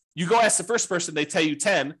 right? You go ask the first person, they tell you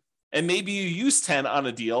 10, and maybe you use 10 on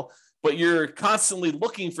a deal, but you're constantly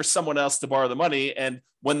looking for someone else to borrow the money. And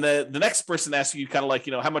when the next person asks you kind of like,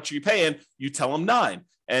 how much are you paying? You tell them 9.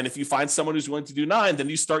 And if you find someone who's willing to do 9, then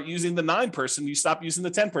you start using the 9 person, you stop using the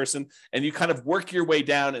 10 person, and you kind of work your way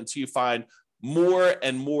down until you find more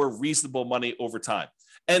and more reasonable money over time.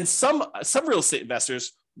 And some real estate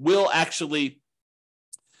investors will actually,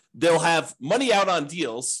 they'll have money out on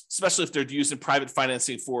deals, especially if they're using private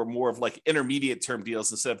financing for more of like intermediate term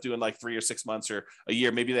deals instead of doing like 3 or 6 months or a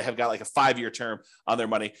year. Maybe they have got like a 5-year term on their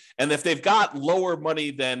money. And if they've got lower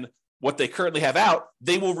money than what they currently have out,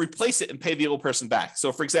 they will replace it and pay the old person back.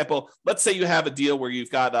 So for example, let's say you have a deal where you've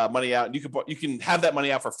got money out and you can have that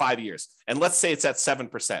money out for 5 years. And let's say it's at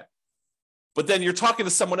 7%. But then you're talking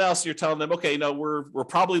to someone else, and you're telling them, okay, we're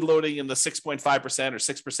probably loading in the 6.5% or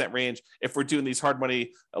 6% range if we're doing these hard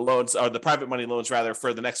money loans, or the private money loans rather,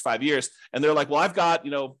 for the next 5 years. And they're like, well, I've got,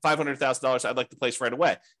 $500,000 I'd like to place right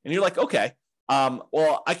away. And you're like, okay,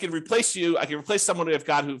 well, I can replace you. I can replace someone who've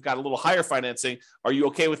got a little higher financing. Are you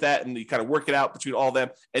okay with that? And you kind of work it out between all of them.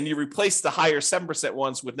 And you replace the higher 7%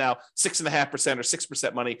 ones with now 6.5% or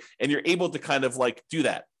 6% money. And you're able to kind of like do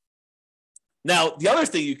that. Now, the other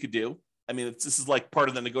thing you could do, this is like part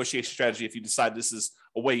of the negotiation strategy if you decide this is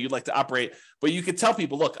a way you'd like to operate, but you could tell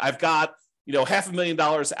people, look, I've got,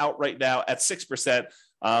 $500,000 out right now at 6%.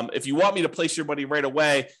 If you want me to place your money right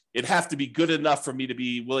away, it'd have to be good enough for me to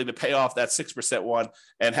be willing to pay off that 6% one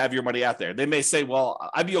and have your money out there. They may say, well,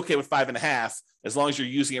 I'd be okay with 5.5 as long as you're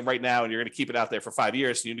using it right now and you're going to keep it out there for 5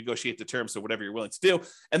 years. So you negotiate the terms of whatever you're willing to do.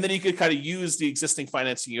 And then you could kind of use the existing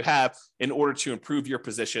financing you have in order to improve your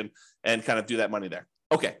position and kind of do that money there.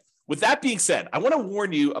 Okay. With that being said, I want to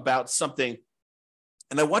warn you about something,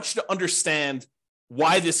 and I want you to understand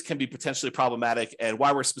why this can be potentially problematic and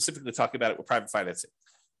why we're specifically talking about it with private financing.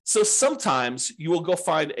 So sometimes you will go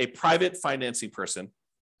find a private financing person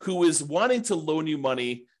who is wanting to loan you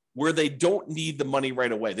money where they don't need the money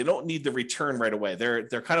right away. They don't need the return right away.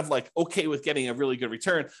 They're kind of like okay with getting a really good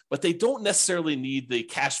return, but they don't necessarily need the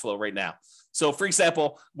cash flow right now. So for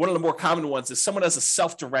example, one of the more common ones is someone has a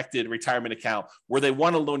self-directed retirement account where they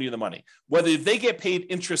want to loan you the money. Whether they get paid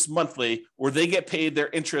interest monthly or they get paid their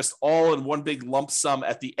interest all in one big lump sum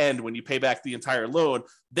at the end when you pay back the entire loan,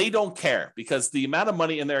 they don't care because the amount of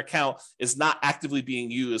money in their account is not actively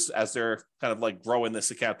being used as they're kind of like growing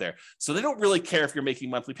this account there. So they don't really care if you're making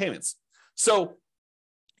monthly payments. So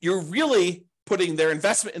you're really putting their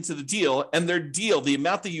investment into the deal, and their deal, the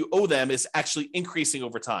amount that you owe them, is actually increasing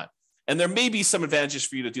over time. And there may be some advantages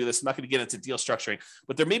for you to do this. I'm not going to get into deal structuring,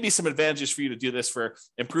 but there may be some advantages for you to do this for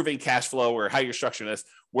improving cash flow or how you're structuring this,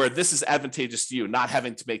 where this is advantageous to you, not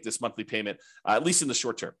having to make this monthly payment, at least in the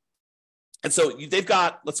short term. And so they've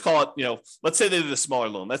got, let's call it, let's say they did a smaller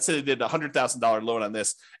loan. Let's say they did a $100,000 loan on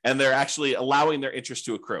this, and they're actually allowing their interest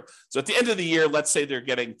to accrue. So at the end of the year, let's say they're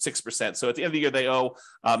getting 6%. So at the end of the year, they owe,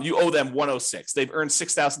 you owe them 106. They've earned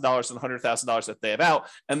 $6,000 and $100,000 that they have out.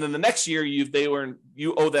 And then the next year, you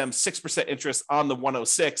owe them 6% interest on the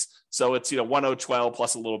 106. So it's 1012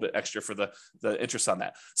 plus a little bit extra for the interest on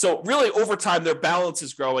that. So really over time, their balance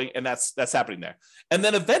is growing, and that's happening there. And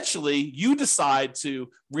then eventually you decide to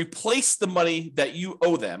replace the money that you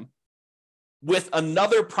owe them with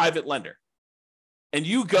another private lender. And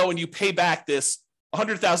you go and you pay back this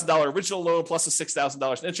 $100,000 original loan plus the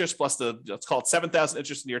 $6,000 in interest plus let's call it $7,000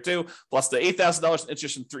 interest in year 2 plus the $8,000 in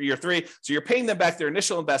interest in year 3. So you're paying them back their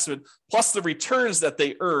initial investment plus the returns that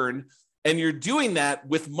they earn. And you're doing that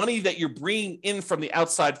with money that you're bringing in from the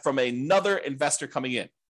outside from another investor coming in.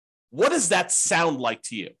 What does that sound like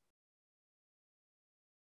to you?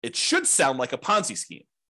 It should sound like a Ponzi scheme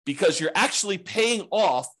because you're actually paying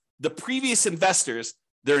off the previous investors,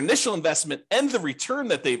 their initial investment and the return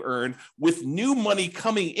that they've earned with new money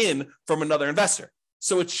coming in from another investor.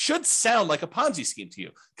 So it should sound like a Ponzi scheme to you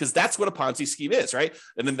because that's what a Ponzi scheme is, right?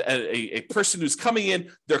 And then a person who's coming in,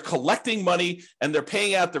 they're collecting money and they're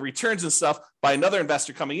paying out the returns and stuff by another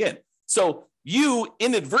investor coming in. So you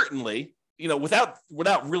inadvertently, without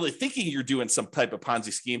really thinking you're doing some type of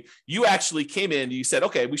Ponzi scheme, you actually came in, you said,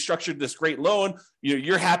 okay, we structured this great loan.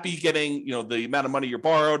 You're happy getting, the amount of money you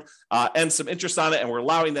borrowed and some interest on it. And we're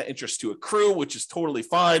allowing that interest to accrue, which is totally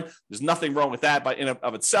fine. There's nothing wrong with that in and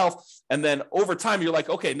of itself. And then over time, you're like,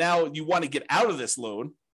 okay, now you want to get out of this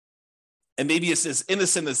loan. And maybe it's as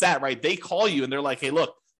innocent as that, right? They call you and they're like, hey,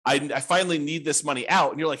 look, I finally need this money out.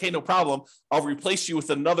 And you're like, hey, no problem. I'll replace you with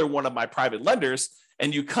another one of my private lenders.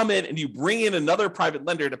 And you come in and you bring in another private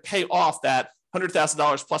lender to pay off that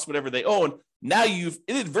 $100,000 plus whatever they own. Now you've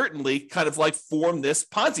inadvertently kind of like formed this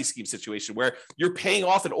Ponzi scheme situation where you're paying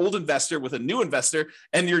off an old investor with a new investor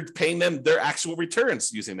and you're paying them their actual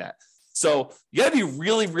returns using that. So you got to be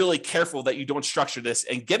really, really careful that you don't structure this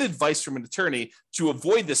and get advice from an attorney to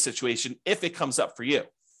avoid this situation if it comes up for you.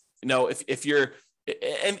 If you're,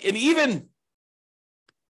 and even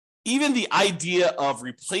even the idea of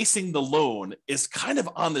replacing the loan is kind of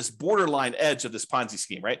on this borderline edge of this Ponzi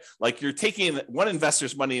scheme, right? Like you're taking one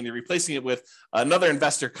investor's money and you're replacing it with another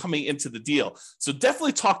investor coming into the deal. So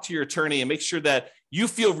definitely talk to your attorney and make sure that you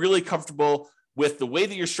feel really comfortable with the way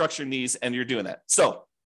that you're structuring these and you're doing that. So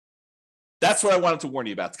that's what I wanted to warn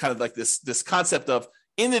you about. It's kind of like this concept of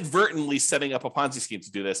inadvertently setting up a Ponzi scheme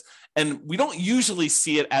to do this. And we don't usually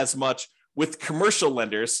see it as much with commercial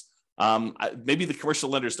lenders. Maybe the commercial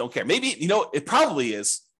lenders don't care. Maybe, it probably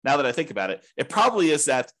is, now that I think about it, it probably is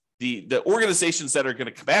that the organizations that are going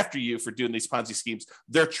to come after you for doing these Ponzi schemes,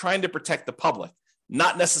 they're trying to protect the public,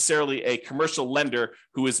 not necessarily a commercial lender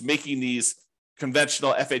who is making these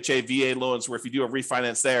conventional FHA, VA loans where if you do a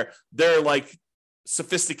refinance there, they're like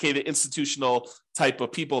sophisticated institutional type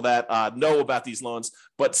of people that know about these loans.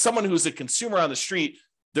 But someone who's a consumer on the street,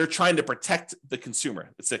 they're trying to protect the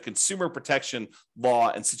consumer. It's a consumer protection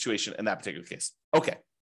law and situation in that particular case. Okay.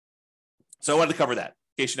 So I wanted to cover that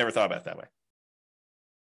in case you never thought about it that way.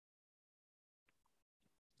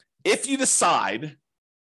 If you decide,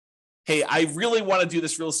 hey, I really want to do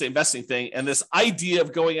this real estate investing thing, and this idea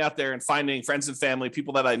of going out there and finding friends and family,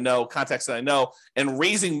 people that I know, contacts that I know, and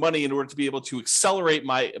raising money in order to be able to accelerate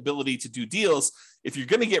my ability to do deals, if you're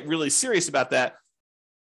going to get really serious about that,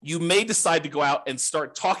 you may decide to go out and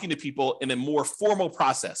start talking to people in a more formal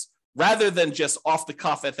process rather than just off the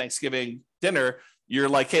cuff at Thanksgiving dinner. You're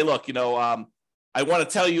like, hey, look, I want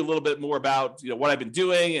to tell you a little bit more about what I've been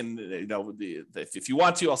doing, and if you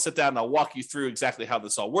want to, I'll sit down and I'll walk you through exactly how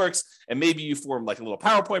this all works. And maybe you form like a little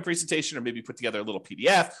PowerPoint presentation, or maybe put together a little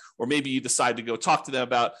PDF, or maybe you decide to go talk to them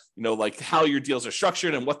about like how your deals are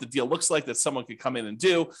structured and what the deal looks like that someone could come in and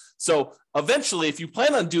do. So eventually, if you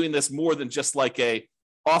plan on doing this more than just like a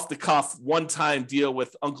off the cuff one-time deal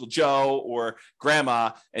with Uncle Joe or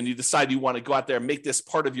grandma, and you decide you want to go out there and make this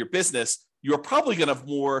part of your business, you're probably going to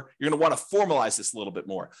you're going to want to formalize this a little bit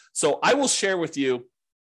more. So I will share with you,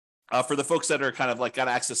 for the folks that are kind of like got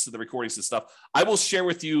access to the recordings and stuff, I will share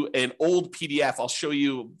with you an old PDF.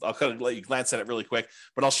 I'll kind of let you glance at it really quick,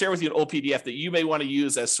 but I'll share with you an old PDF that you may want to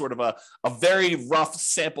use as sort of a very rough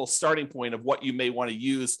sample starting point of what you may want to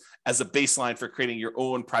use as a baseline for creating your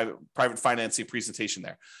own private financing presentation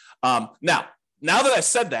there. Now that I've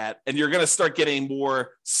said that, and you're going to start getting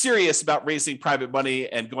more serious about raising private money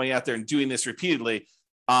and going out there and doing this repeatedly,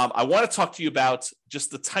 I want to talk to you about just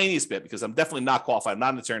the tiniest bit, because I'm definitely not qualified. I'm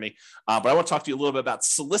not an attorney, but I want to talk to you a little bit about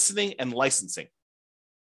soliciting and licensing.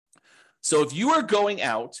 So if you are going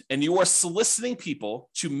out and you are soliciting people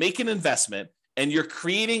to make an investment and you're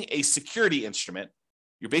creating a security instrument,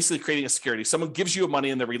 you're basically creating a security. Someone gives you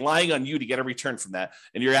money and they're relying on you to get a return from that.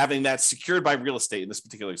 And you're having that secured by real estate in this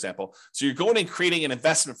particular example. So you're going and creating an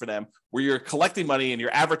investment for them where you're collecting money and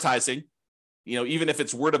you're advertising, even if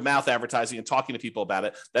it's word of mouth advertising and talking to people about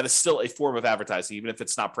it, that is still a form of advertising, even if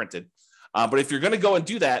it's not printed. But if you're going to go and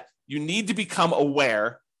do that, you need to become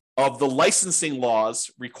aware of the licensing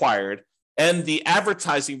laws required and the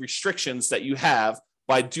advertising restrictions that you have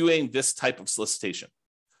by doing this type of solicitation.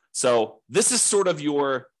 So this is sort of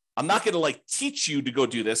I'm not going to teach you to go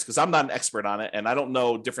do this because I'm not an expert on it and I don't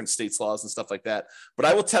know different states' laws and stuff like that. But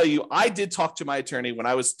I will tell you, I did talk to my attorney when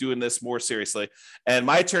I was doing this more seriously. And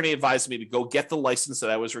my attorney advised me to go get the license that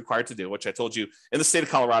I was required to do, which I told you in the state of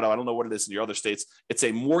Colorado. I don't know what it is in your other states. It's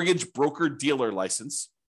a mortgage broker dealer license.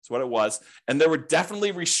 That's what it was. And there were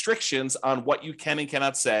definitely restrictions on what you can and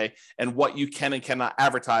cannot say and what you can and cannot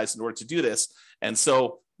advertise in order to do this. And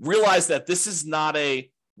so realize that this is not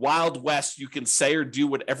a Wild West. You can say or do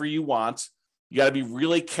whatever you want. You got to be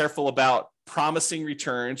really careful about promising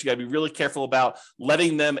returns. You got to be really careful about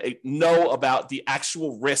letting them know about the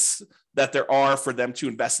actual risks that there are for them to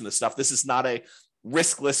invest in this stuff. This is not a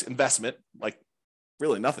riskless investment, like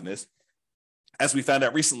really nothing is, as we found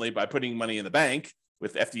out recently by putting money in the bank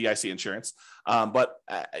with FDIC insurance.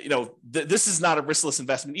 This is not a riskless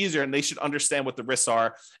investment either, and they should understand what the risks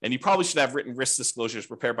are. And you probably should have written risk disclosures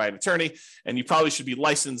prepared by an attorney, and you probably should be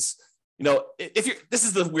licensed. This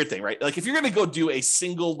is the weird thing, right? Like if you're going to go do a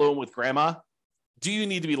single loan with grandma, do you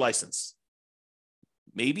need to be licensed?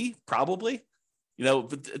 Maybe, probably.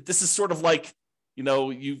 But this is sort of like,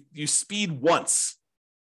 you speed once.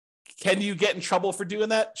 Can you get in trouble for doing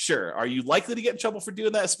that? Sure. Are you likely to get in trouble for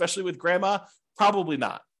doing that, especially with grandma? Probably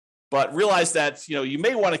not. But realize that, you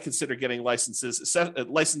may want to consider getting license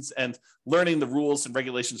and learning the rules and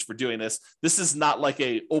regulations for doing this. This is not like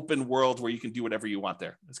a open world where you can do whatever you want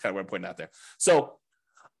there. That's kind of what I'm pointing out there. So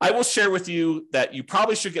I will share with you that you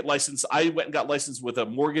probably should get licensed. I went and got licensed with a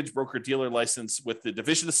mortgage broker dealer license with the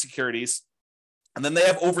Division of Securities. And then they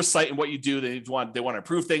have oversight in what you do. They want to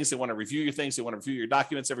approve things. They want to review your things. They want to review your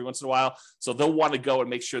documents every once in a while. So they'll want to go and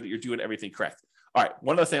make sure that you're doing everything correct. All right.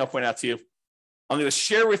 One other thing I'll point out to you. I'm going to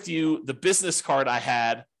share with you the business card I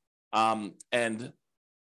had and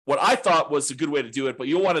what I thought was a good way to do it, but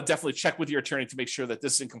you'll want to definitely check with your attorney to make sure that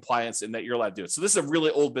this is in compliance and that you're allowed to do it. So this is a really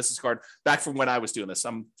old business card back from when I was doing this.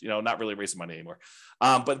 I'm, not really raising money anymore.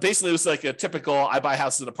 But basically it was like a typical, I buy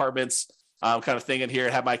houses and apartments kind of thing in here.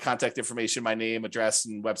 It had my contact information, my name, address,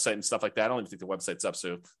 and website and stuff like that. I don't even think the website's up,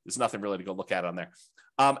 so there's nothing really to go look at on there.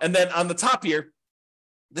 And then on the top here,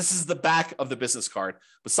 this is the back of the business card.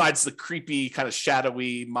 Besides the creepy kind of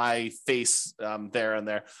shadowy, my face there and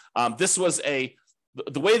there. This was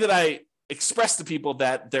the way that I expressed to people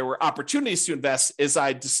that there were opportunities to invest is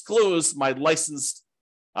I disclose my licensed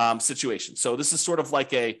situation. So this is sort of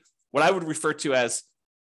like what I would refer to as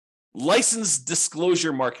licensed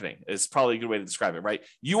disclosure marketing is probably a good way to describe it, right?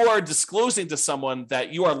 You are disclosing to someone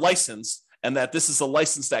that you are licensed and that this is a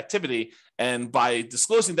licensed activity. And by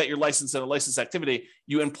disclosing that you're licensed in a licensed activity,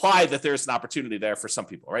 you imply that there's an opportunity there for some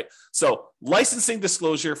people, right? So licensing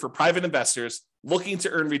disclosure for private investors looking to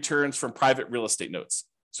earn returns from private real estate notes.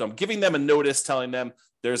 So I'm giving them a notice telling them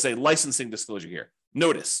there's a licensing disclosure here.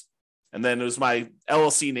 Notice. And then it was my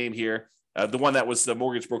LLC name here. The one that was the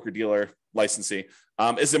mortgage broker dealer licensee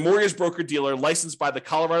is a mortgage broker dealer licensed by the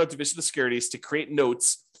Colorado Division of Securities to create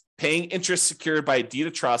notes paying interest secured by a deed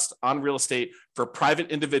of trust on real estate for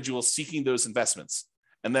private individuals seeking those investments.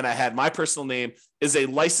 And then I had my personal name is a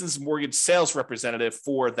licensed mortgage sales representative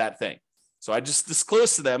for that thing. So I just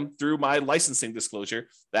disclosed to them through my licensing disclosure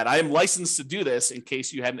that I am licensed to do this in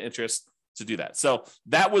case you had an interest to do that. So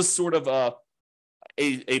that was sort of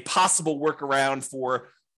a possible workaround for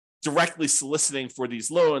directly soliciting for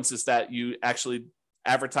these loans is that you actually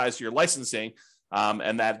advertise your licensing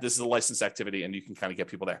and that this is a licensed activity and you can kind of get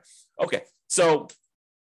people there. Okay, so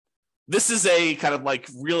this is a kind of like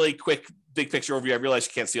really quick big picture overview. I realize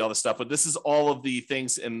you can't see all this stuff, but this is all of the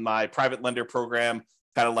things in my private lender program,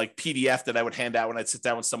 kind of like PDF that I would hand out when I'd sit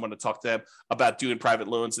down with someone to talk to them about doing private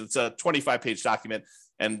loans. It's a 25-page document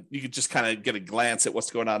and you could just kind of get a glance at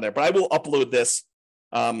what's going on there. But I will upload this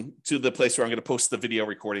to the place where I'm going to post the video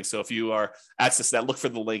recording. So if you are accessing that, look for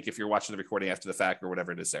the link if you're watching the recording after the fact or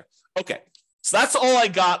whatever it is there. Okay, so that's all I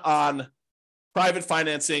got on private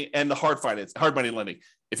financing and the hard money lending.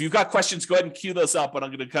 If you've got questions, go ahead and queue those up, but I'm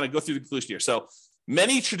going to kind of go through the conclusion here. So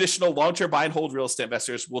many traditional long-term buy and hold real estate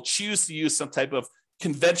investors will choose to use some type of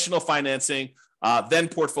conventional financing, then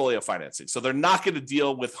portfolio financing. So they're not going to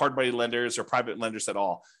deal with hard money lenders or private lenders at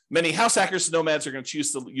all. Many house hackers and nomads are going to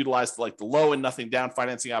choose to utilize like the low and nothing down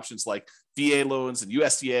financing options like VA loans and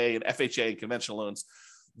USDA and FHA and conventional loans.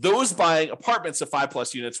 Those buying apartments of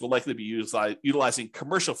 5+ units will likely be utilizing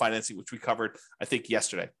commercial financing, which we covered, I think,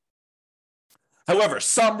 yesterday. However,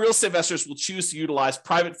 some real estate investors will choose to utilize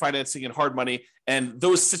private financing and hard money. And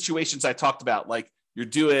those situations I talked about, like you're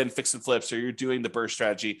doing fix and flips or you're doing the BRRRR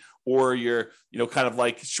strategy, or you're, kind of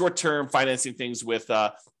like short-term financing things with,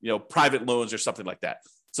 private loans or something like that.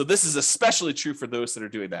 So this is especially true for those that are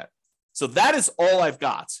doing that. So that is all I've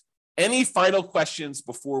got. Any final questions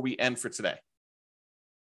before we end for today?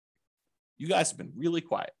 You guys have been really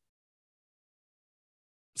quiet.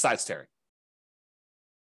 Besides Terry.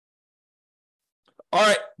 All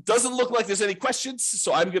right. Doesn't look like there's any questions,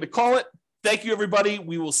 so I'm going to call it. Thank you, everybody.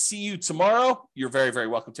 We will see you tomorrow. You're very, very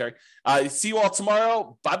welcome, Terry. See you all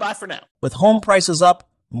tomorrow. Bye-bye for now. With home prices up,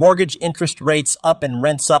 mortgage interest rates up, and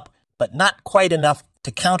rents up, but not quite enough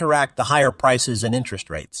to counteract the higher prices and interest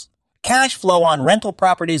rates. Cash flow on rental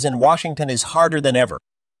properties in Washington is harder than ever.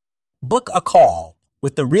 Book a call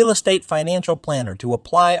with the Real Estate Financial Planner to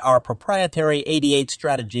apply our proprietary 88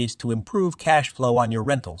 strategies to improve cash flow on your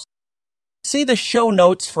rentals. See the show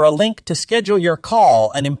notes for a link to schedule your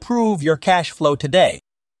call and improve your cash flow today.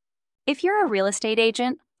 If you're a real estate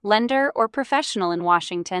agent, lender, or professional in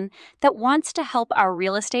Washington that wants to help our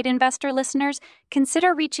real estate investor listeners,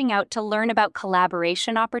 consider reaching out to learn about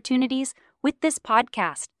collaboration opportunities with this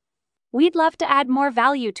podcast. We'd love to add more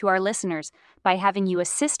value to our listeners by having you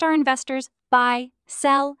assist our investors buy,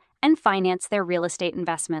 sell, and finance their real estate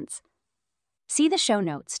investments. See the show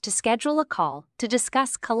notes to schedule a call to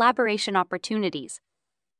discuss collaboration opportunities.